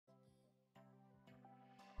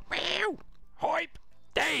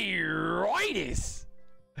Righties.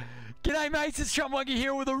 G'day mates, it's Trumpetmonkey Monkey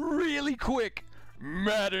here with a really quick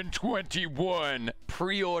Madden 21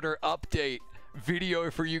 pre-order update video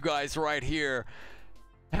for you guys right here.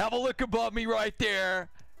 Have a look above me right there.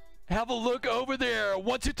 Have a look over there.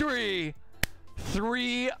 1, 2, 3.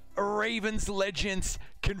 3 Ravens legends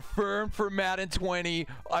confirmed for Madden 20.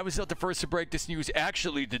 I was not the first to break this news.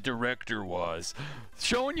 Actually, the director was.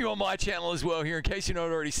 Showing you on my channel as well here in case you're not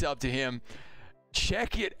already subbed to him.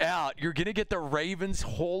 Check it out. You're going to get the Ravens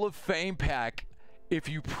Hall of Fame pack if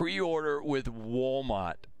you pre-order with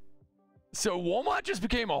Walmart. So Walmart just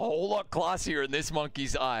became a whole lot classier in this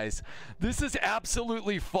monkey's eyes. This is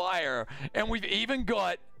absolutely fire. And we've even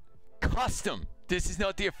got custom. This is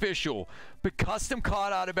not the official, but custom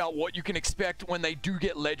card art about what you can expect when they do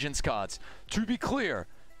get Legends cards. To be clear,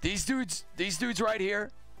 these dudes right here,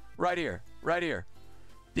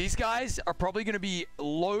 these guys are probably going to be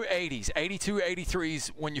low 80s, 82,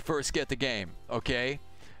 83s when you first get the game, okay?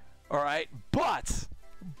 All right, but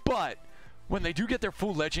when they do get their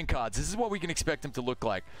full Legend cards, this is what we can expect them to look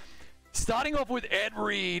like. Starting off with Ed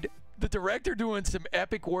Reed, the director, doing some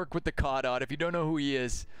epic work with the card art. If you don't know who he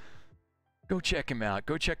is, go check him out.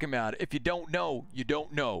 Go check him out. If you don't know, you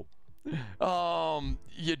don't know.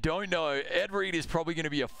 You don't know. Ed Reed is probably going to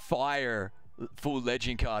be a fire full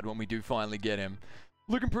Legend card when we do finally get him.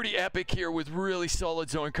 Looking pretty epic here with really solid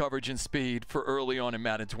zone coverage and speed for early on in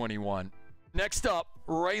Madden 21. Next up,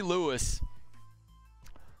 Ray Lewis.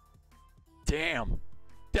 Damn.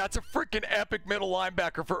 That's a freaking epic middle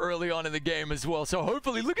linebacker for early on in the game as well. So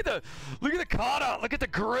hopefully, look at the card art. Look at the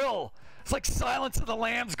grill. It's like Silence of the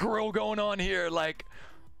Lambs grill going on here. Like,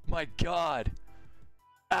 my God.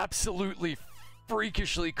 Absolutely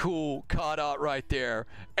freakishly cool card art right there.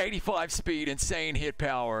 85 speed, insane hit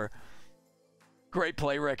power. Great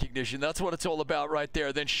play recognition. That's what it's all about right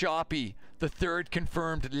there. Then Sharpe, the 3rd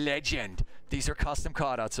confirmed legend. These are custom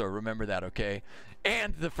card arts, so remember that, okay?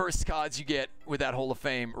 And the first cards you get with that Hall of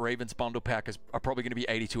Fame Ravens bundle pack are probably going to be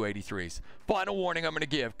 82, 83s. Final warning I'm going to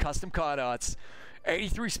give. Custom card arts.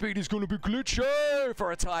 83 speed is going to be glitchy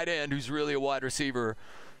for a tight end who's really a wide receiver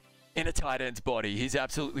in a tight end's body. He's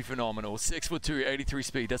absolutely phenomenal. 6'2", 83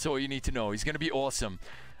 speed. That's all you need to know. He's going to be awesome.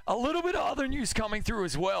 A little bit of other news coming through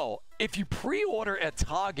as well. If you pre-order at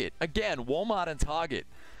Target, again, Walmart and Target,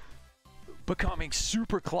 becoming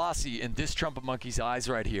super classy in this Trumpet Monkey's eyes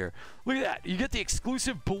right here. Look at that. You get the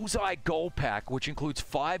exclusive Bullseye Gold Pack, which includes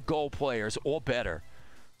 5 gold players or better.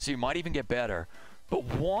 So you might even get better. But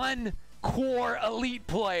 1 core elite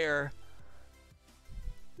player.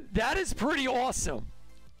 That is pretty awesome.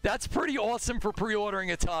 That's pretty awesome for pre-ordering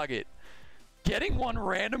at Target. Getting 1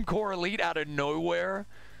 random core elite out of nowhere,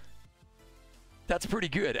 that's pretty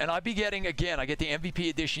good. And I'd be getting, again, I get the MVP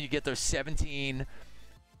edition. You get those 17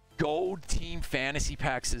 gold team fantasy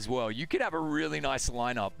packs as well. You could have a really nice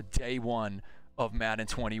lineup day 1 of Madden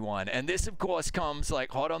 21. And this, of course, comes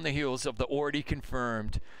like hot on the heels of the already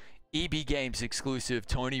confirmed EB Games exclusive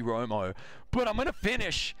Tony Romo. But I'm going to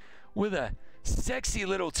finish with a sexy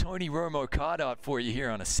little Tony Romo card art for you here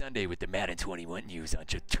on a Sunday with the Madden 21 news on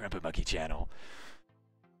your Trumpet Monkey channel.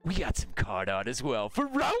 We got some card art as well for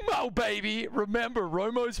Romo, baby. Remember,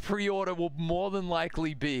 Romo's pre-order will more than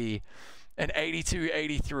likely be an 82,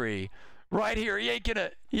 83. Right here, he ain't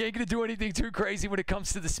gonna do anything too crazy when it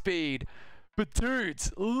comes to the speed. But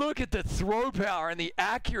dudes, look at the throw power and the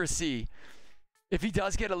accuracy. If he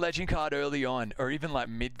does get a legend card early on, or even like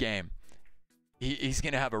mid-game, he's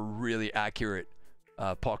gonna have a really accurate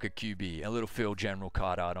pocket QB, a little Phil General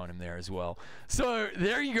card art on him there as well. So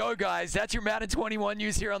there you go, guys. That's your Madden 21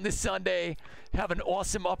 news here on this Sunday. Have an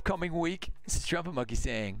awesome upcoming week. This is Trumpet Monkey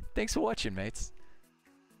saying, thanks for watching, mates.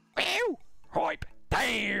 Hype.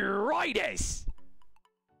 Righties.